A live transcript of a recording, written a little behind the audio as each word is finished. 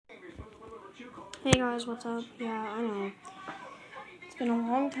Hey guys, what's up? Yeah, I know. It's been a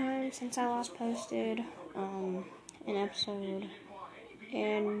long time since I last posted an episode,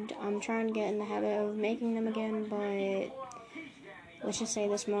 and I'm trying to get in the habit of making them again, but let's just say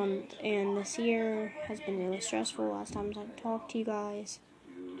this month and this year has been really stressful. Last time I talked to you guys.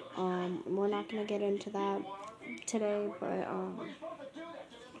 We're not going to get into that today, but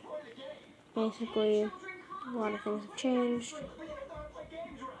basically a lot of things have changed,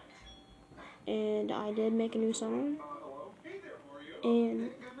 and I did make a new song. And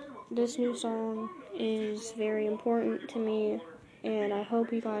this new song is very important to me, and I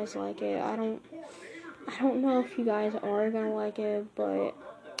hope you guys like it. I don't know if you guys are gonna like it, but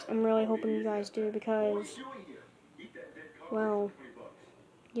I'm really hoping you guys do because, well,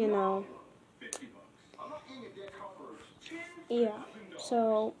 you know, yeah.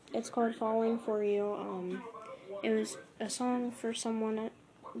 So it's called "Falling for You." It was a song for someone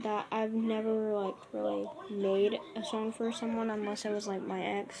that I've never really made a song for someone unless it was like my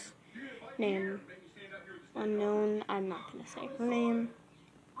ex, named Unknown. I'm not gonna say her name.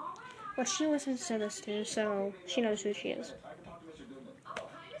 But she listens to this too, so she knows who she is.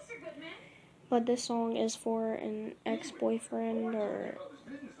 But this song is for an ex-boyfriend, or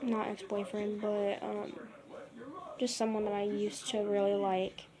not ex-boyfriend, but just someone that I used to really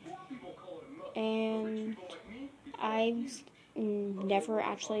like. And I've never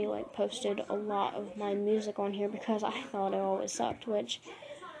actually posted a lot of my music on here because I thought it always sucked, which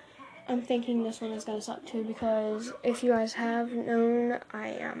I'm thinking this one is gonna suck too, because if you guys have known, I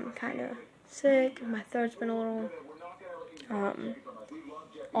am kind of sick. My throat's been a little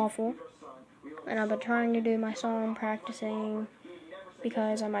awful, and I've been trying to do my song, practicing,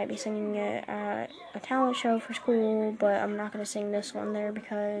 because I might be singing it at a talent show for school, but I'm not going to sing this one there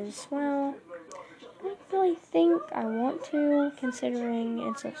because, well, I don't really think I want to, considering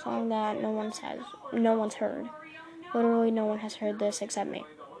it's a song that no one's heard. Literally no one has heard this except me,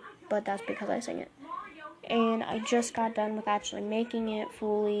 but that's because I sing it. And I just got done with actually making it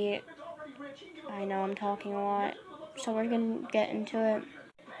fully. I know I'm talking a lot, so we're going to get into it.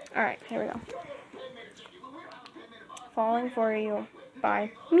 Alright, here we go. Falling for You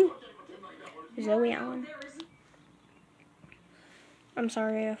by me, Zoe Allen. I'm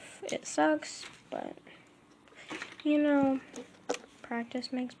sorry if it sucks, but, you know,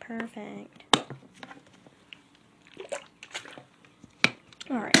 practice makes perfect.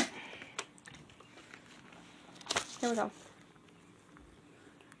 Alright. Here we go.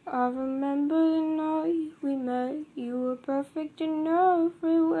 I remember the night we met. You were perfect in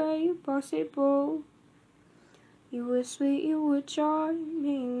every way possible. You were sweet, you were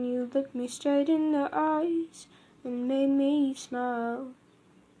charming. You looked me straight in the eyes and made me smile.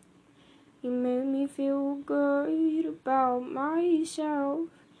 You made me feel good about myself.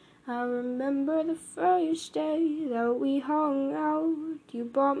 I remember the first day that we hung out. You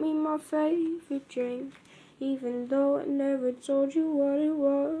bought me my favorite drink, even though I never told you what it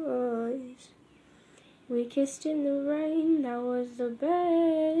was. We kissed in the rain, that was the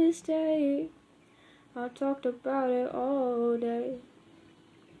best day. I talked about it all day,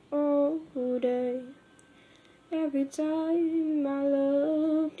 all day. Every time I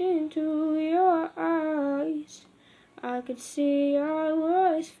looked into your eyes, I could see I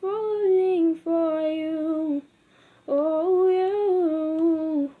was falling for you. Oh,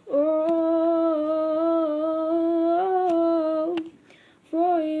 you, oh,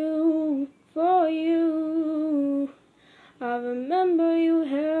 for you, for you. I remember you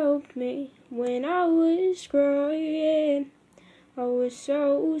helped me when I was crying. I was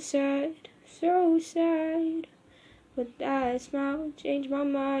so sad, so sad. But that smile changed my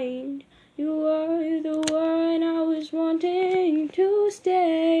mind. You were the one I was wanting to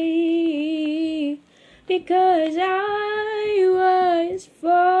stay, because I was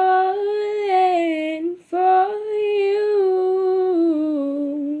falling for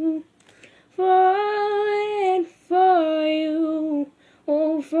you, falling for you,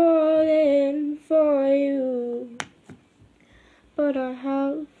 oh, falling for you. But I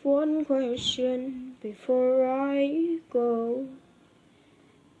have one question before I go.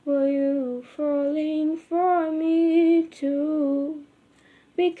 Were you falling for me too?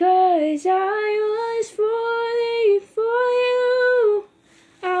 Because I was falling for you.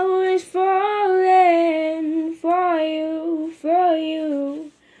 I was falling for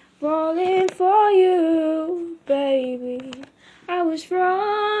you, falling for you, baby. I was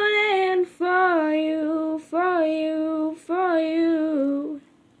falling for you, for you, for you.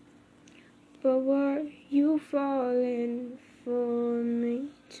 But were you falling for me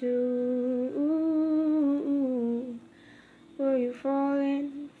too? Were you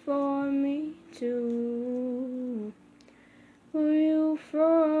falling for me too? Were you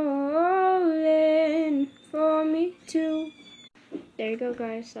falling for me too? There you go,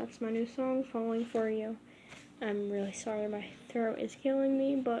 guys. That's my new song, Falling For You. I'm really sorry my throat is killing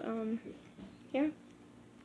me, but yeah.